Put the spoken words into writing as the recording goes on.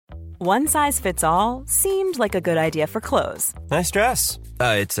One size fits all seemed like a good idea for clothes. Nice dress.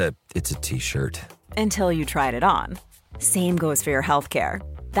 It's a t-shirt. Until you tried it on. Same goes for your healthcare.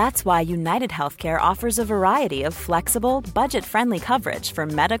 That's why United Healthcare offers a variety of flexible, budget-friendly coverage for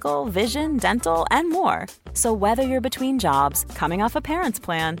medical, vision, dental, and more. So whether you're between jobs, coming off a parent's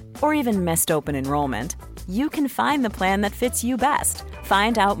plan, or even missed open enrollment, you can find the plan that fits you best.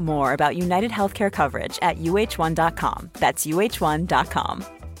 Find out more about United Healthcare coverage at uh1.com. That's uh1.com.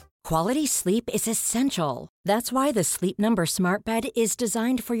 Quality sleep is essential. That's why the Sleep Number Smart Bed is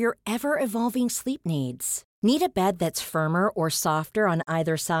designed for your ever-evolving sleep needs. Need a bed that's firmer or softer on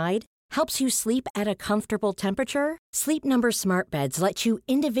either side? Helps you sleep at a comfortable temperature? Sleep Number Smart Beds let you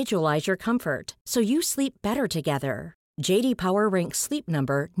individualize your comfort, so you sleep better together. J.D. Power ranks Sleep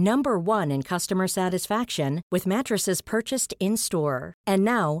Number number 1 in customer satisfaction with mattresses purchased in-store. And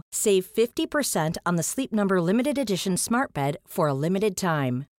now, save 50% on the Sleep Number Limited Edition Smart Bed for a limited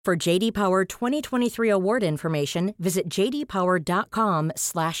time. For J.D. Power 2023 award information, visit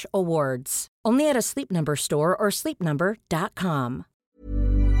jdpower.com/awards. Only at a Sleep Number store or sleepnumber.com.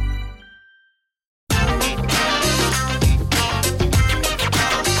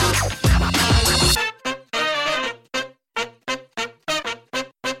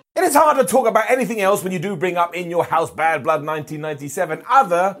 It is hard to talk about anything else when you do bring up In Your House Bad Blood 1997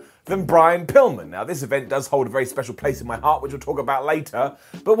 other than Brian Pillman. Now, this event does hold a very special place in my heart, which we'll talk about later.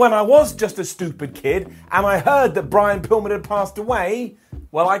 But when I was just a stupid kid and I heard that Brian Pillman had passed away,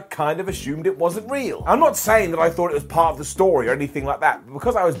 well, I kind of assumed it wasn't real. I'm not saying that I thought it was part of the story or anything like that, but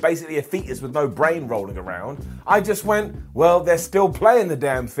because I was basically a fetus with no brain rolling around, I just went, well, they're still playing the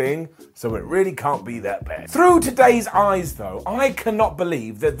damn thing, so it really can't be that bad. Through today's eyes, though, I cannot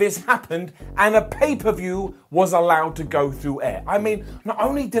believe that this happened and a pay-per-view was allowed to go through air. I mean, not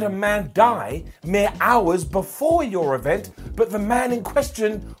only did a man die mere hours before your event, but the man in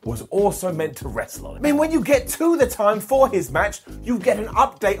question was also meant to wrestle. I mean, when you get to the time for his match, you get an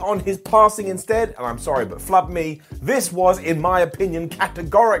update on his passing instead, and I'm sorry, but flub me, this was, in my opinion,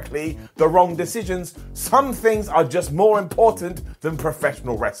 categorically the wrong decisions. Some things are just more important than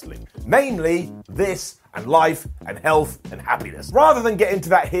professional wrestling. Namely, this and life and health and happiness. Rather than get into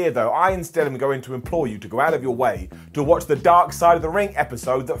that here though, I instead am going to implore you to go out of your way to watch the Dark Side of the Ring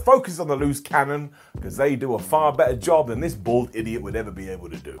episode that focuses on the loose cannon, because they do a far better job than this bald idiot would ever be able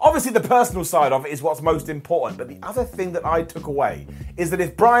to do. Obviously the personal side of it is what's most important, but the other thing that I took away is that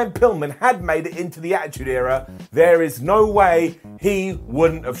if Brian Pillman had made it into the Attitude Era, there is no way he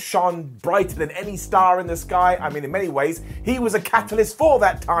wouldn't have shone brighter than any star in the sky. I mean, in many ways, he was a catalyst for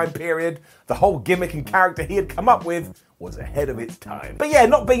that time period. The whole gimmick and character he had come up with was ahead of its time. But yeah,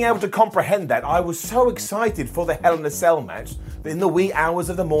 not being able to comprehend that, I was so excited for the Hell in a Cell match that in the wee hours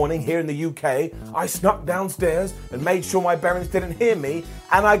of the morning here in the UK, I snuck downstairs and made sure my parents didn't hear me,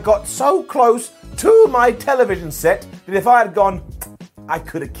 and I got so close to my television set that if I had gone, I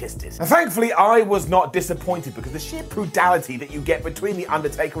could have kissed it. And thankfully, I was not disappointed, because the sheer brutality that you get between The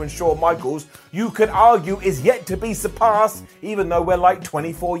Undertaker and Shawn Michaels, you could argue is yet to be surpassed, even though we're like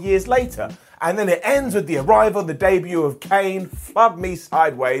 24 years later. And then it ends with the arrival, the debut of Kane. Flub me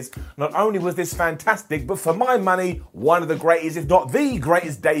sideways. Not only was this fantastic, but for my money, one of the greatest, if not the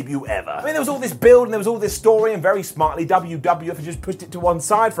greatest debut ever. I mean, there was all this build and there was all this story, and very smartly, WWF had just pushed it to one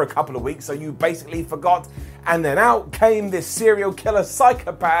side for a couple of weeks, so you basically forgot. And then out came this serial killer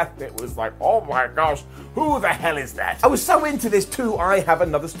psychopath. It was like, oh my gosh, who the hell is that? I was so into this too, I have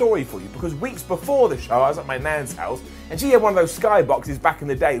another story for you, because weeks before the show, I was at my nan's house, and she had one of those skyboxes back in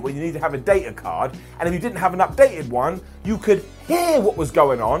the day where you need to have a data card, and if you didn't have an updated one, you could hear what was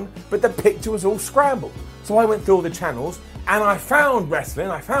going on, but the picture was all scrambled. So I went through all the channels, and I found wrestling,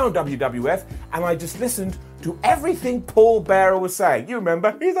 I found WWF, and I just listened to everything Paul Bearer was saying. You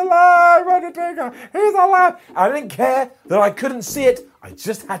remember, he's alive, Undertaker, he's alive. I didn't care that I couldn't see it, I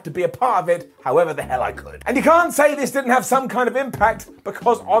just had to be a part of it, however the hell I could. And you can't say this didn't have some kind of impact,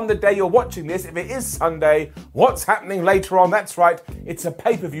 because on the day you're watching this, if it is Sunday, what's happening later on? That's right, it's a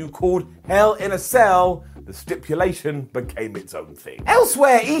pay-per-view called Hell in a Cell. The stipulation became its own thing.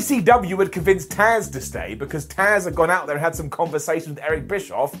 Elsewhere, ECW had convinced Taz to stay, because Taz had gone out there and had some conversation with Eric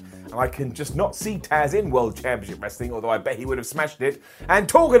Bischoff, and I can just not see Taz in World Championship Wrestling, although I bet he would have smashed it. And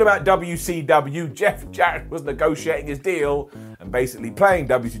talking about WCW, Jeff Jarrett was negotiating his deal and basically playing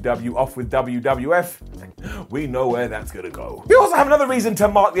WCW off with WWF. We know where that's going to go. We also have another reason to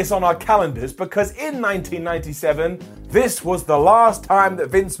mark this on our calendars, because in 1997, this was the last time that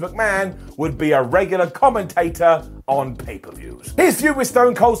Vince McMahon would be a regular commentator on pay-per-views. His feud with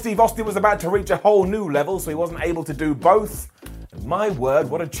Stone Cold Steve Austin was about to reach a whole new level, so he wasn't able to do both. And My word,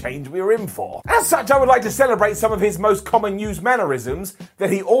 what a change we were in for. As such, I would like to celebrate some of his most common used mannerisms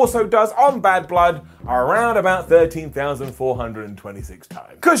that he also does on Bad Blood around about 13,426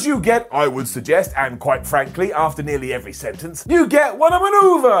 times. Because you get, I would suggest, and quite frankly, after nearly every sentence, you get what a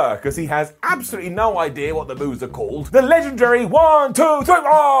maneuver, because he has absolutely no idea what the moves are called. The legendary 1, 2, 3,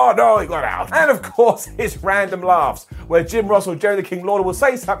 oh no, he got out. And of course, his random laughs, where Jim Ross or Jerry the King Lawler will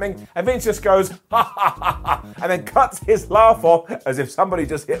say something, and Vince just goes, ha ha ha ha, and then cuts his laugh off as if somebody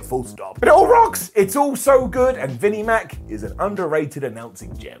just hit full stop. But it all rocks, it's all so good, and Vinnie Mac is an underrated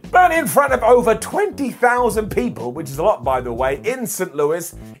announcing gem. But in front of over 20,000 people, which is a lot by the way, in St.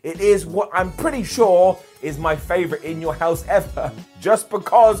 Louis, it is what I'm pretty sure is my favourite In Your House ever, just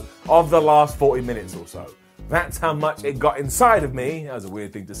because of the last 40 minutes or so. That's how much it got inside of me. That was a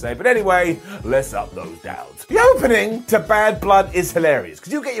weird thing to say, but anyway, let's up those downs. The opening to Bad Blood is hilarious,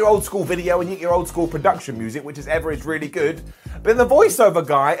 because you get your old school video and you get your old school production music, which is really good, but the voiceover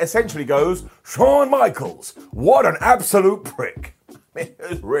guy essentially goes, Shawn Michaels, what an absolute prick. It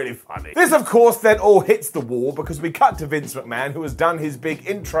was really funny. This, of course, then all hits the wall because we cut to Vince McMahon, who has done his big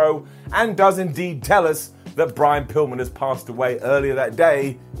intro and does indeed tell us that Brian Pillman has passed away earlier that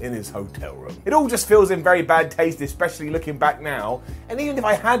day in his hotel room. It all just feels in very bad taste, especially looking back now. And even if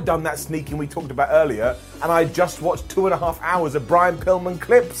I had done that sneaking we talked about earlier, and I just watched 2.5 hours of Brian Pillman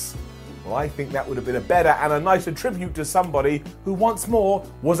clips, well, I think that would have been a better and a nicer tribute to somebody who once more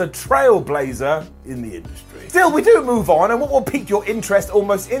was a trailblazer in the industry. Still, we do move on, and what will pique your interest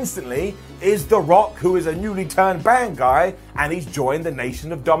almost instantly is The Rock, who is a newly turned band guy, and he's joined the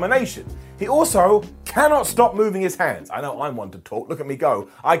Nation of Domination. He also cannot stop moving his hands. I know I'm one to talk, look at me go.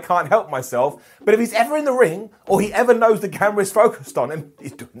 I can't help myself. But if he's ever in the ring, or he ever knows the camera is focused on him,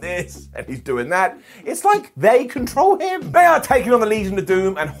 he's doing this, and he's doing that. It's like they control him. They are taking on the Legion of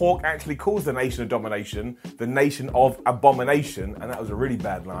Doom, and Hawk actually calls the Nation of Domination the Nation of Abomination, and that was a really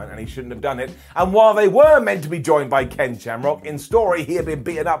bad line, and he shouldn't have done it. And while they were meant to be joined by Ken Shamrock, in story he had been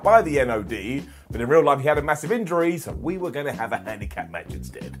beaten up by the NOD, but in real life he had a massive injury, so we were going to have a handicap match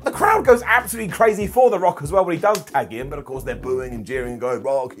instead. The crowd goes absolutely crazy for The Rock as well when he does tag in, but of course they're booing and jeering and going,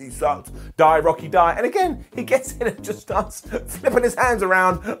 Rock, he sucks, die, Rocky, die. And again, he gets in and just starts flipping his hands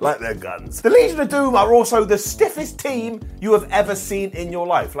around like they're guns. The Legion of Doom are also the stiffest team you have ever seen in your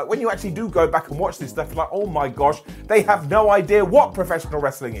life. Like when you actually do go back and watch this stuff, you're like, oh my gosh, they have no idea what professional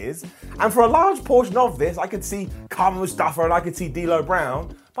wrestling is. And for a large portion of this, I could see Kama Mustafa and I could see D'Lo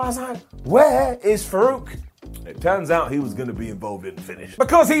Brown, but I was like, where is Farouk? It turns out he was going to be involved in the finish.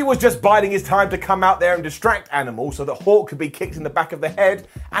 Because he was just biding his time to come out there and distract Animal so that Hawk could be kicked in the back of the head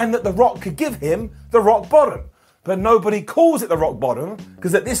and that The Rock could give him the rock bottom. But nobody calls it the rock bottom,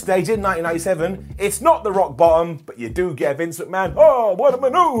 because at this stage in 1997, it's not the rock bottom, but you do get Vince McMahon, oh, what a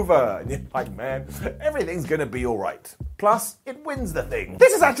maneuver! And you're like, man, everything's gonna be alright. Plus, it wins the thing.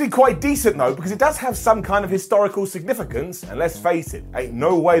 This is actually quite decent though, because it does have some kind of historical significance, and let's face it, ain't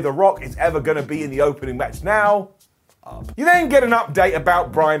no way The Rock is ever gonna be in the opening match now. You then get an update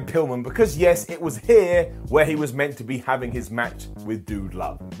about Brian Pillman because yes, it was here where he was meant to be having his match with Dude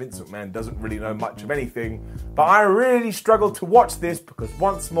Love. Vince McMahon doesn't really know much of anything, but I really struggled to watch this because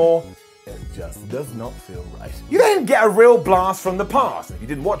once more, it just does not feel right. You then get a real blast from the past. If you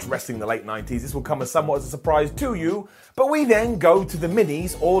didn't watch wrestling in the late 90s, this will come as somewhat as a surprise to you, but we then go to the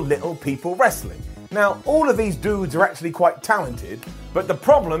minis or little people wrestling. Now, all of these dudes are actually quite talented, but the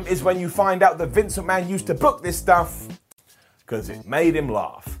problem is when you find out that Vince McMahon used to book this stuff because it made him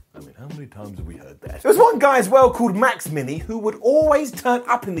laugh. I mean, how many times have we heard that? There was one guy as well called Max Mini who would always turn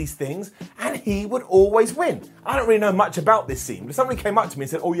up in these things and he would always win. I don't really know much about this scene, but if somebody came up to me and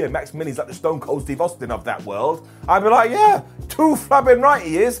said, oh yeah, Max Mini's like the Stone Cold Steve Austin of that world, I'd be like, yeah, too flubbing right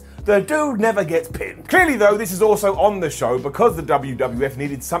he is. The dude never gets pinned. Clearly though, this is also on the show because the WWF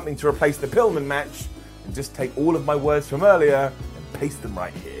needed something to replace the Pillman match, and just take all of my words from earlier and paste them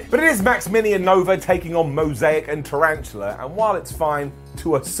right here. But it is Max Mini and Nova taking on Mosaic and Tarantula, and while it's fine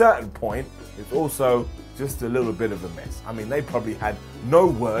to a certain point, it's also just a little bit of a mess. I mean, they probably had no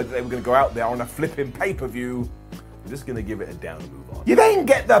word that they were going to go out there on a flipping pay-per-view. I'm just going to give it a down and move on. You then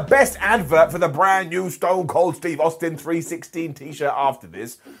get the best advert for the brand new Stone Cold Steve Austin 316 t-shirt after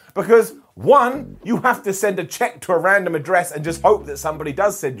this, because one, you have to send a check to a random address and just hope that somebody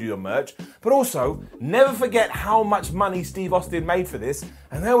does send you your merch, but also, never forget how much money Steve Austin made for this,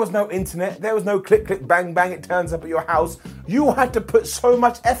 and there was no internet, there was no click, click, bang, bang, it turns up at your house. You had to put so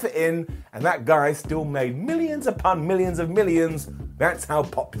much effort in, and that guy still made millions upon millions of millions That's how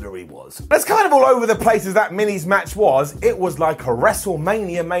popular he was. That's kind of all over the place as that Minis match was. It was like a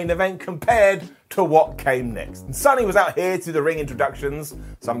WrestleMania main event compared to what came next. And Sonny was out here to the ring introductions.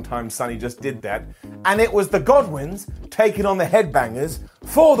 Sometimes Sonny just did that. And it was the Godwins taking on the Headbangers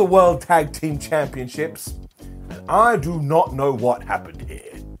for the World Tag Team Championships. And I do not know what happened here.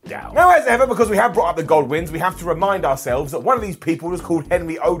 Now, as ever, because we have brought up the Godwins, we have to remind ourselves that one of these people was called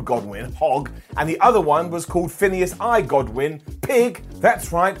Henry Ode Godwin, Hog, and the other one was called Phineas I. Godwin, Pig.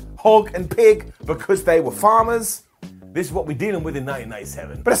 That's right, Hog and Pig, because they were farmers. This is what we're dealing with in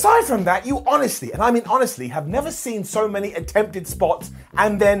 1997. But aside from that, you honestly, and I mean honestly, have never seen so many attempted spots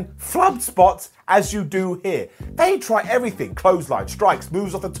and then flubbed spots as you do here. They try everything, clothesline, strikes,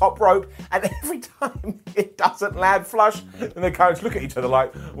 moves off the top rope, and every time it doesn't land flush, and the coach look at each other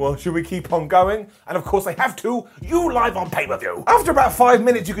like, well, should we keep on going? And of course they have to, you live on pay-per-view. After about 5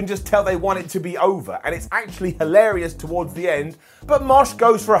 minutes, you can just tell they want it to be over, and it's actually hilarious towards the end, but Mosh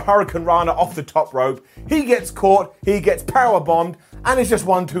goes for a Hurricane Rana off the top rope, he gets caught, he gets powerbombed, and it's just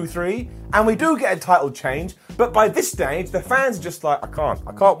 1, 2, 3, and we do get a title change, but by this stage, the fans are just like, I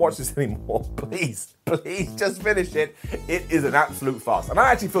can't watch this anymore, please, just finish it. It is an absolute farce, and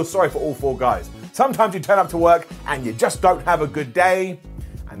I actually feel sorry for all 4 guys. Sometimes you turn up to work, and you just don't have a good day,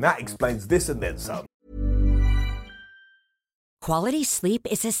 and that explains this and then some. Quality sleep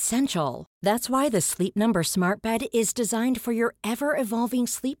is essential. That's why the Sleep Number Smart Bed is designed for your ever-evolving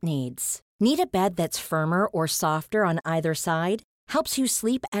sleep needs. Need a bed that's firmer or softer on either side? Helps you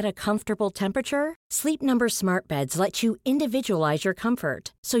sleep at a comfortable temperature? Sleep Number Smart Beds let you individualize your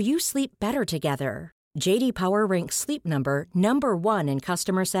comfort, so you sleep better together. J.D. Power ranks Sleep Number number 1 in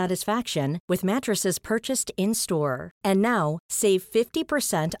customer satisfaction with mattresses purchased in-store. And now, save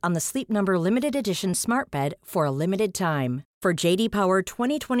 50% on the Sleep Number Limited Edition Smart Bed for a limited time. For J.D. Power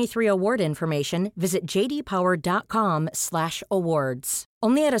 2023 award information, visit jdpower.com/awards.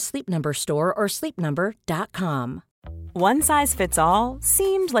 Only at a Sleep Number store or sleepnumber.com. One size fits all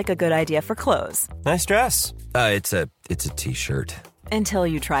seemed like a good idea for clothes. Nice dress. It's a t-shirt. Until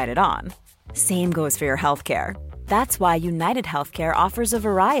you tried it on. Same goes for your healthcare. That's why United Healthcare offers a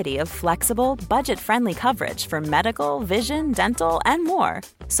variety of flexible, budget-friendly coverage for medical, vision, dental, and more.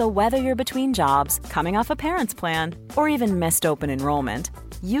 So whether you're between jobs, coming off a parent's plan, or even missed open enrollment,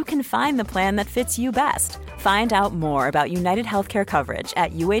 you can find the plan that fits you best. Find out more about United Healthcare coverage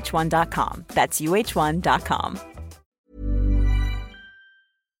at uh1.com. That's uh1.com.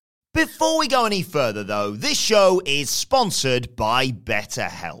 Before we go any further, though, this show is sponsored by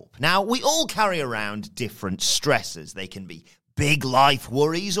BetterHelp. Now, we all carry around different stressors. They can be big life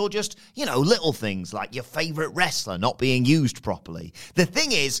worries or just, little things like your favorite wrestler not being used properly. The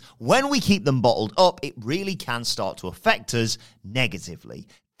thing is, when we keep them bottled up, it really can start to affect us negatively.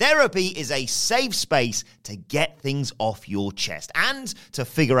 Therapy is a safe space to get things off your chest and to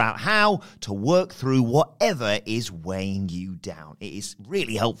figure out how to work through whatever is weighing you down. It is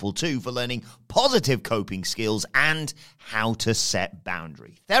really helpful too for learning positive coping skills and how to set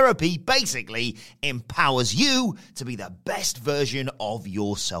boundaries. Therapy basically empowers you to be the best version of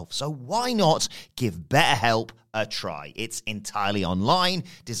yourself. So why not give BetterHelp a try? It's entirely online,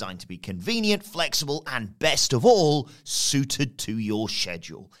 designed to be convenient, flexible, and best of all, suited to your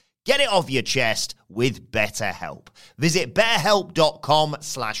schedule. Get it off your chest with BetterHelp. Visit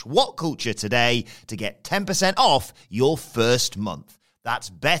betterhelp.com/whatculture today to get 10% off your first month. That's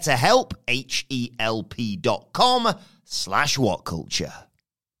BetterHelp, HELP.com/whatculture.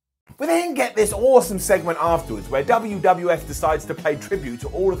 We then get this awesome segment afterwards where WWF decides to pay tribute to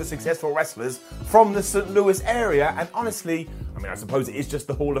all of the successful wrestlers from the St. Louis area, and honestly, I suppose it is just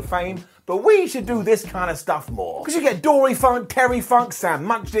the Hall of Fame, but we should do this kind of stuff more. Because you get Dory Funk, Terry Funk, Sam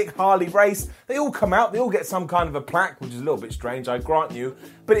Munchnick, Harley Race, they all come out, they all get some kind of a plaque, which is a little bit strange, I grant you,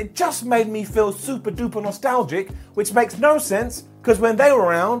 but it just made me feel super duper nostalgic, which makes no sense, because when they were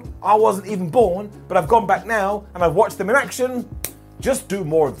around, I wasn't even born, but I've gone back now, and I've watched them in action. Just do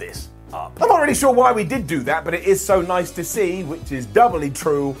more of this. I'm not really sure why we did do that, but it is so nice to see, which is doubly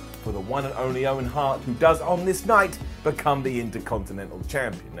true for the one and only Owen Hart, who does on this night become the Intercontinental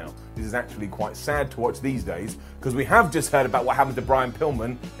Champion. Now, this is actually quite sad to watch these days, because we have just heard about what happened to Brian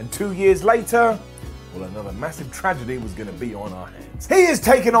Pillman, and 2 years later, well, another massive tragedy was going to be on our hands. He is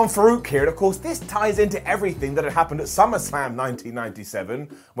taking on Farouk here, and of course this ties into everything that had happened at SummerSlam 1997,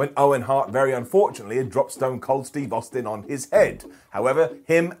 when Owen Hart very unfortunately had dropped Stone Cold Steve Austin on his head. However,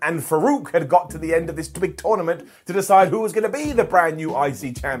 him and Farouk had got to the end of this big tournament to decide who was going to be the brand new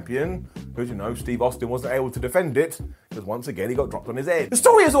IC champion, because, Steve Austin wasn't able to defend it, because once again he got dropped on his head. The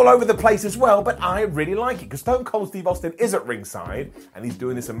story is all over the place as well, but I really like it because Stone Cold Steve Austin is at ringside and he's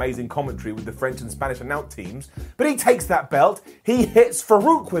doing this amazing commentary with the French and Spanish announce teams, but he takes that belt, he hits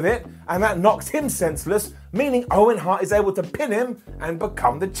Farouk with it, and that knocks him senseless, meaning Owen Hart is able to pin him and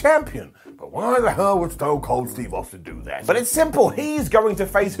become the champion. But why the hell would Stone Cold Steve Austin do that? But it's simple. He's going to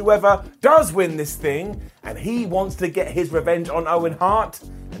face whoever does win this thing, and he wants to get his revenge on Owen Hart.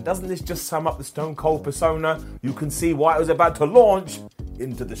 And doesn't this just sum up the Stone Cold persona? You can see why it was about to launch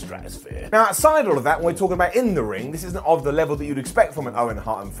into the stratosphere. Now, outside all of that, when we're talking about in the ring, this isn't of the level that you'd expect from an Owen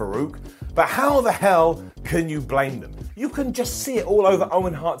Hart and Farouk, but how the hell can you blame them? You can just see it all over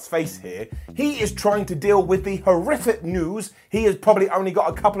Owen Hart's face here. He is trying to deal with the horrific news he has probably only got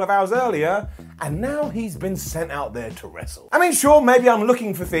a couple of hours earlier, and now he's been sent out there to wrestle. I mean, sure, maybe I'm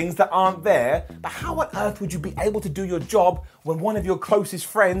looking for things that aren't there, but how on earth would you be able to do your job when one of your closest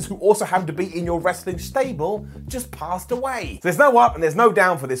friends, who also happened to be in your wrestling stable, just passed away? So there's no up and there's no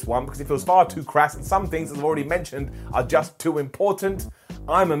down for this one because it feels far too crass, and some things, as I've already mentioned, are just too important.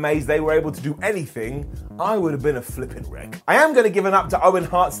 I'm amazed they were able to do anything. I would have been a flipping wreck. I am going to give an up to Owen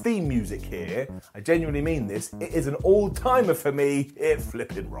Hart's theme music here. I genuinely mean this. It is an all-timer for me. It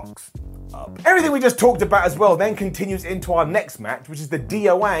flipping rocks. Up. Everything we just talked about as well then continues into our next match, which is the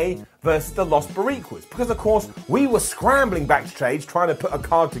DOA versus the Los Boricuas. Because, of course, we were scrambling backstage trying to put a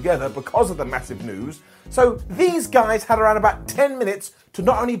card together because of the massive news. So these guys had around about 10 minutes to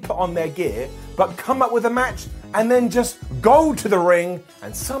not only put on their gear, but come up with a match and then just go to the ring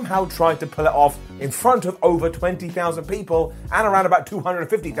and somehow try to pull it off in front of over 20,000 people and around about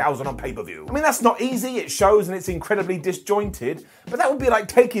 250,000 on pay-per-view. I mean, that's not easy, it shows, and it's incredibly disjointed, but that would be like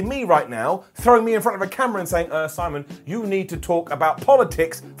taking me right now, throwing me in front of a camera and saying, Simon, you need to talk about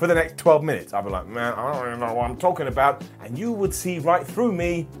politics for the next 12 minutes. I'd be like, man, I don't even know what I'm talking about, and you would see right through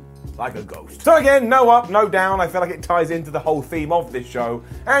me like a ghost. So again, no up, no down. I feel like it ties into the whole theme of this show.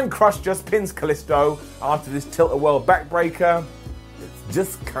 And Crush just pins Kalisto after this tilt-a-whirl backbreaker. It's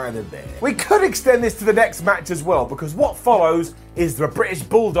just kind of there. We could extend this to the next match as well, because what follows is the British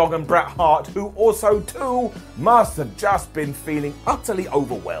Bulldog and Bret Hart, who also too must have just been feeling utterly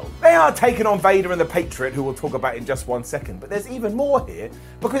overwhelmed. They are taking on Vader and the Patriot, who we'll talk about in just one second, but there's even more here,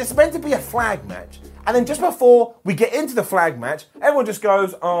 because it's meant to be a flag match, and then just before we get into the flag match, everyone just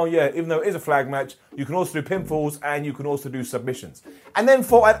goes, oh yeah, even though it is a flag match, you can also do pinfalls and you can also do submissions. And then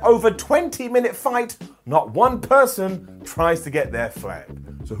for an over 20-minute fight, not one person tries to get their flag.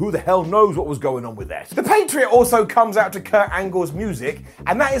 So who the hell knows what was going on with that? The Patriot also comes out to Kurt Angle's music,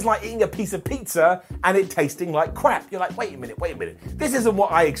 and that is like eating a piece of pizza and it tasting like crap. You're like, wait a minute. This isn't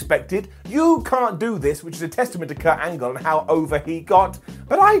what I expected. You can't do this, which is a testament to Kurt Angle and how over he got.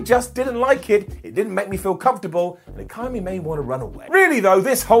 But I just didn't like it. It didn't make me feel comfortable, and it kind of made me want to run away. Really though,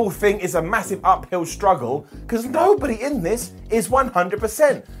 this whole thing is a massive uphill struggle, because nobody in this is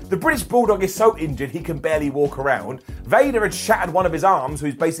 100%. The British Bulldog is so injured he can barely walk around. Vader had shattered one of his arms,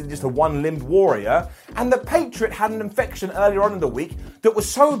 who's basically just a one-limbed warrior, and the Patriot had an infection earlier on in the week that was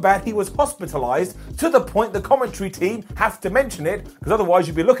so bad he was hospitalized, to the point the commentary team have to mention it, because otherwise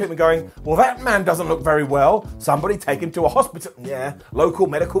you'd be looking at him going, well, that man doesn't look very well. Somebody take him to a hospital, local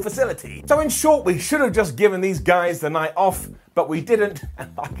medical facility. So in short, we should have just given these guys the night off, but we didn't,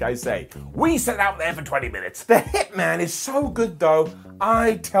 and like I say, we sat out there for 20 minutes. The Hitman is so good though,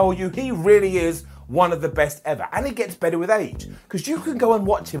 I tell you, he really is one of the best ever, and it gets better with age, because you can go and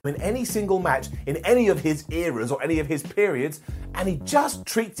watch him in any single match in any of his eras or any of his periods, and he just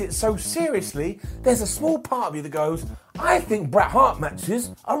treats it so seriously. There's a small part of you that goes, I think Bret Hart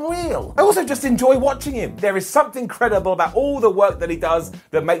matches are real. I also just enjoy watching him. There is something credible about all the work that he does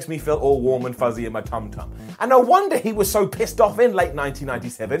that makes me feel all warm and fuzzy in my tum-tum. And no wonder he was so pissed off in late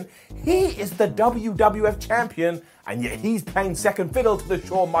 1997. He is the WWF champion, and yet he's playing second fiddle to the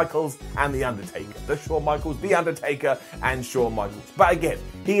Shawn Michaels and The Undertaker. The Shawn Michaels, The Undertaker, and Shawn Michaels. But again,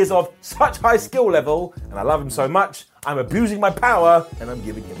 he is of such high skill level, and I love him so much, I'm abusing my power, and I'm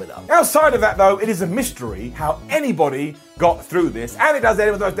giving him it up. Outside of that, though, it is a mystery how anybody got through this, and it does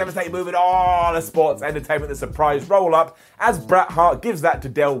end with the most devastating move in all the sports entertainment, the surprise roll-up, as Bret Hart gives that to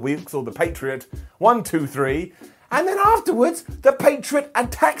Del Weeks, or the Patriot. 1, 2, 3. And then afterwards, the Patriot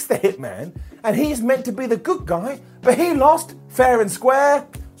attacks the Hitman, and he's meant to be the good guy, but he lost fair and square.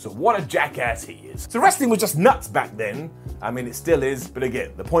 So what a jackass he is. So wrestling was just nuts back then. I mean, it still is, but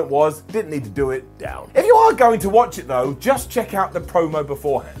again, the point was, didn't need to do it, down. If you are going to watch it though, just check out the promo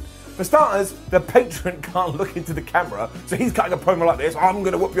beforehand. For starters, the Patriot can't look into the camera, so he's cutting a promo like this, I'm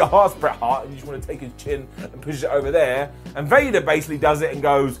gonna whoop your ass, Bret Hart, and you just wanna take his chin and push it over there. And Vader basically does it and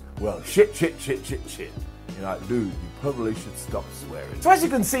goes, well, shit. You're like, dude, you probably should stop swearing. So as you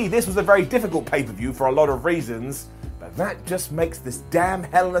can see, this was a very difficult pay-per-view for a lot of reasons, but that just makes this damn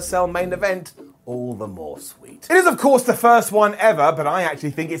Hell in a Cell main event all the more sweet. It is of course the first one ever, but I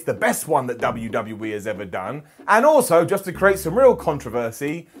actually think it's the best one that WWE has ever done. And also, just to create some real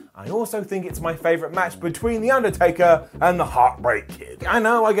controversy, I also think it's my favourite match between The Undertaker and the Heartbreak Kid. I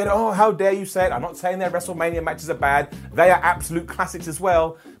know, I get, oh, how dare you say it. I'm not saying their WrestleMania matches are bad. They are absolute classics as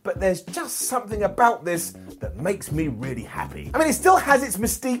well. But there's just something about this that makes me really happy. I mean, it still has its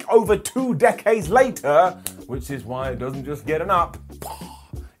mystique over 2 decades later, which is why it doesn't just get an up.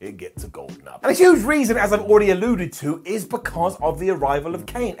 It gets a golden up. And a huge reason, as I've already alluded to, is because of the arrival of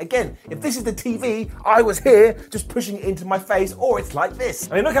Kane. Again, if this is the TV, I was here just pushing it into my face, or it's like this.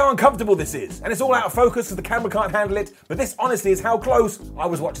 I mean, look how uncomfortable this is. And it's all out of focus because the camera can't handle it, but this honestly is how close I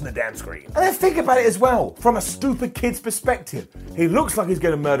was watching the damn screen. And then think about it as well, from a stupid kid's perspective. He looks like he's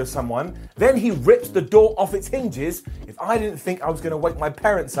going to murder someone, then he rips the door off its hinges. If I didn't think I was going to wake my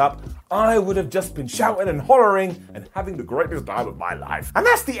parents up, I would have just been shouting and hollering and having the greatest time of my life. And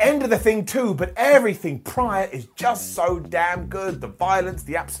that's the end of the thing too, but everything prior is just so damn good. The violence,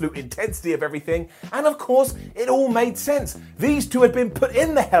 the absolute intensity of everything, and of course, it all made sense. These two had been put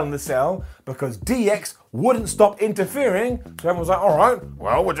in the Hell in a Cell because DX wouldn't stop interfering, so everyone was like, all right,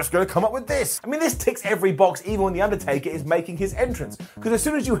 well, we're just going to come up with this. I mean, this ticks every box, even when The Undertaker is making his entrance, because as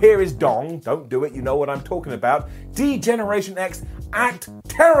soon as you hear his dong, don't do it, you know what I'm talking about, D-Generation X act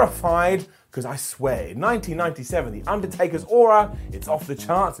terrified, because I swear, in 1997, The Undertaker's aura, it's off the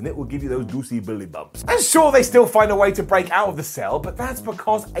charts and it will give you those goosey billy bumps. And sure, they still find a way to break out of the cell, but that's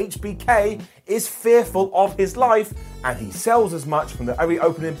because HBK is fearful of his life and he sells as much from the very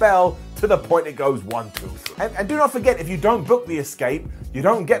opening bell to the point it goes 1, 2, 3. And do not forget, if you don't book the escape, you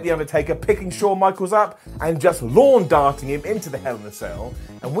don't get The Undertaker picking Shawn Michaels up and just lawn darting him into the Hell in a Cell.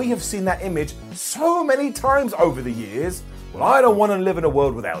 And we have seen that image so many times over the years. Well, I don't want to live in a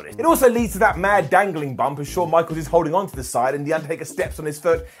world without it. It also leads to that mad dangling bump as Shawn Michaels is holding on to the side and The Undertaker steps on his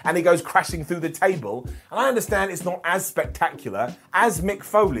foot and he goes crashing through the table. And I understand it's not as spectacular as Mick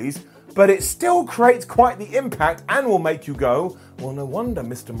Foley's, but it still creates quite the impact and will make you go, well, no wonder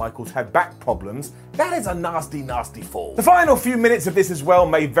Mr. Michaels had back problems. That is a nasty, nasty fall. The final few minutes of this as well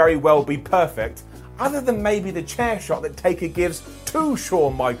may very well be perfect, other than maybe the chair shot that Taker gives to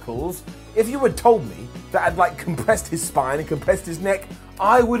Shawn Michaels. If you had told me that I'd like compressed his spine and compressed his neck,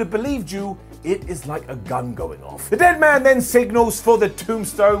 I would have believed you. It is like a gun going off. The dead man then signals for the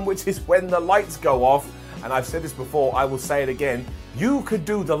tombstone, which is when the lights go off. And I've said this before, I will say it again. You could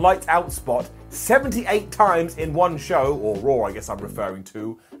do the lights out spot 78 times in one show, or Raw I guess I'm referring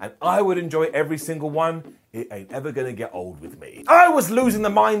to, and I would enjoy every single one. It ain't ever gonna get old with me. I was losing the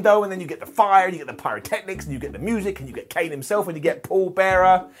mind though, and then you get the fire, and you get the pyrotechnics, and you get the music, and you get Kane himself, and you get Paul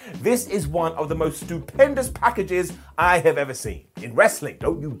Bearer. This is one of the most stupendous packages I have ever seen. In wrestling,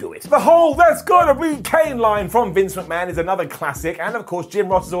 don't you do it. The whole "that's gotta be Kane" line from Vince McMahon is another classic, and of course Jim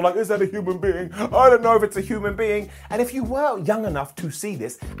Ross is all like, is that a human being? I don't know if it's a human being. And if you were young enough to see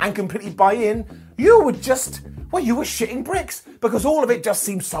this and completely buy in, you would just, well, you were shitting bricks, because all of it just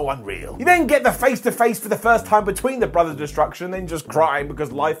seems so unreal. You then get the face-to-face for the first time between the Brothers of Destruction, then just crying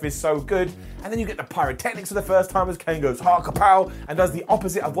because life is so good, and then you get the pyrotechnics for the first time as Kane goes ha-kapow and does the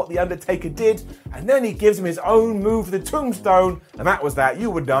opposite of what The Undertaker did, and then he gives him his own move for the tombstone, and that was that.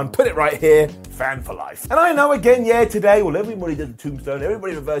 You were done. Put it right here. Fan for life. And I know again, yeah, today, well, everybody does the tombstone,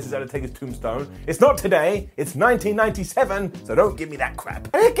 everybody reverses Undertaker's tombstone. It's not today, it's 1997, so don't give me that crap.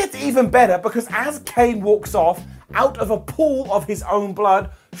 And it gets even better because as Kane walks off, out of a pool of his own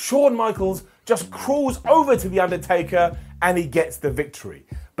blood, Shawn Michaels just crawls over to The Undertaker and he gets the victory.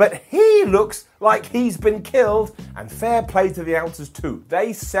 But he looks like he's been killed, and fair play to the announcers too.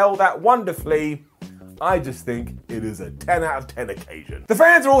 They sell that wonderfully. I just think it is a 10 out of 10 occasion. The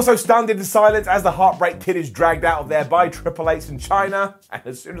fans are also stunned into silence as the Heartbreak Kid is dragged out of there by Triple H in China. And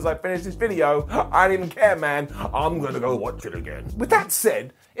as soon as I finish this video, I don't even care, man. I'm gonna go watch it again. With that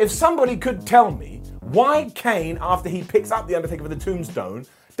said, if somebody could tell me why Kane, after he picks up The Undertaker for the tombstone,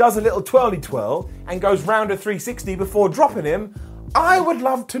 does a little twirly-twirl and goes round a 360 before dropping him, I would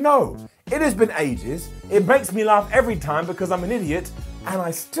love to know. It has been ages. It makes me laugh every time because I'm an idiot, and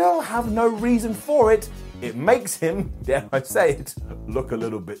I still have no reason for it. It makes him, dare I say it, look a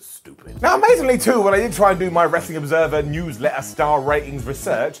little bit stupid. Now, amazingly too, when I did try and do my Wrestling Observer newsletter star ratings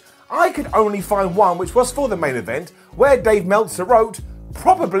research, I could only find one, which was for the main event, where Dave Meltzer wrote,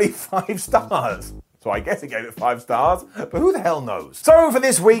 probably 5 stars. So I guess it gave it 5 stars, but who the hell knows? So for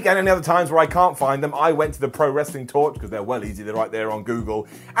this week and any other times where I can't find them, I went to the Pro Wrestling Torch, because they're well easy, they're right there on Google.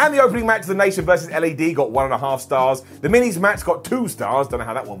 And the opening match of The Nation vs. LED got 1.5 stars. The Minis match got 2 stars, don't know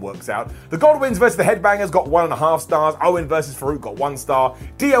how that one works out. The Godwins vs. the Headbangers got 1.5 stars. Owen vs. Farouk got 1 star.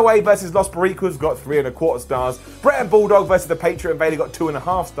 DOA vs. Los Barricas got 3.25 stars. Bret and Bulldog vs. the Patriot and Vader got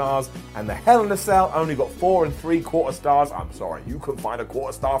 2.5 stars. And the Hell in a Cell only got 4.75 stars. I'm sorry, you couldn't find a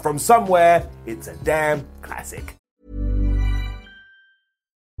 1/4 star from somewhere. It's a damn classic.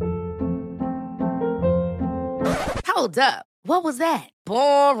 Hold up. What was that?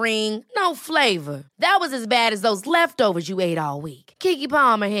 Boring. No flavor. That was as bad as those leftovers you ate all week. Keke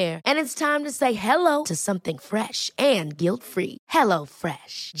Palmer here. And it's time to say hello to something fresh and guilt-free. Hello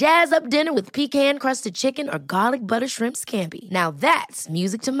Fresh. Jazz up dinner with pecan-crusted chicken or garlic butter shrimp scampi. Now that's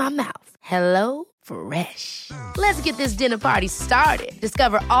music to my mouth. Hello Fresh. Let's get this dinner party started.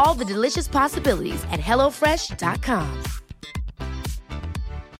 Discover all the delicious possibilities at HelloFresh.com.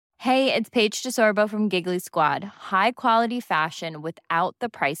 Hey, it's Paige DeSorbo from Giggly Squad. High quality fashion without the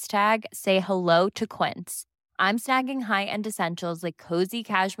price tag. Say hello to Quince. I'm snagging high-end essentials like cozy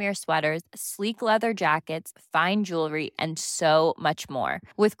cashmere sweaters, sleek leather jackets, fine jewelry, and so much more.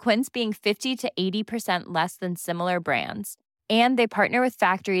 With Quince being 50 to 80% less than similar brands. And they partner with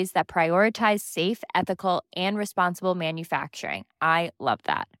factories that prioritize safe, ethical, and responsible manufacturing. I love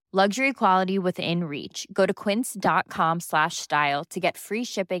that. Luxury quality within reach. Go to quince.com/style to get free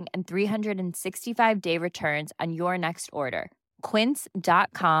shipping and 365-day returns on your next order.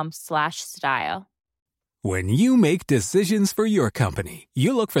 Quince.com/style. When you make decisions for your company,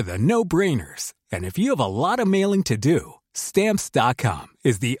 you look for the no-brainers. And if you have a lot of mailing to do, Stamps.com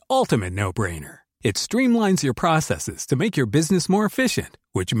is the ultimate no-brainer. It streamlines your processes to make your business more efficient,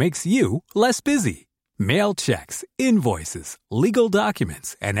 which makes you less busy. Mail checks, invoices, legal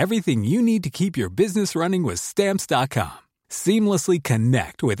documents, and everything you need to keep your business running with Stamps.com. Seamlessly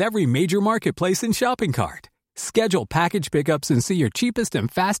connect with every major marketplace and shopping cart. Schedule package pickups and see your cheapest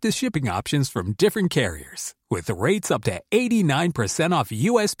and fastest shipping options from different carriers, with rates up to 89% off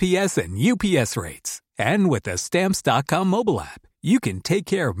USPS and UPS rates. And with the Stamps.com mobile app, you can take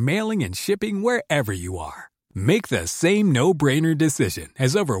care of mailing and shipping wherever you are. Make the same no-brainer decision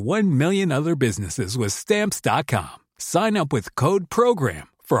as over 1 million other businesses with Stamps.com. Sign up with code PROGRAM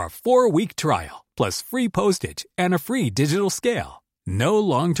for a 4-week trial, plus free postage and a free digital scale. No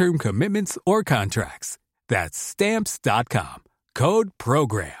long-term commitments or contracts. That's Stamps.com. Code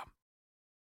PROGRAM.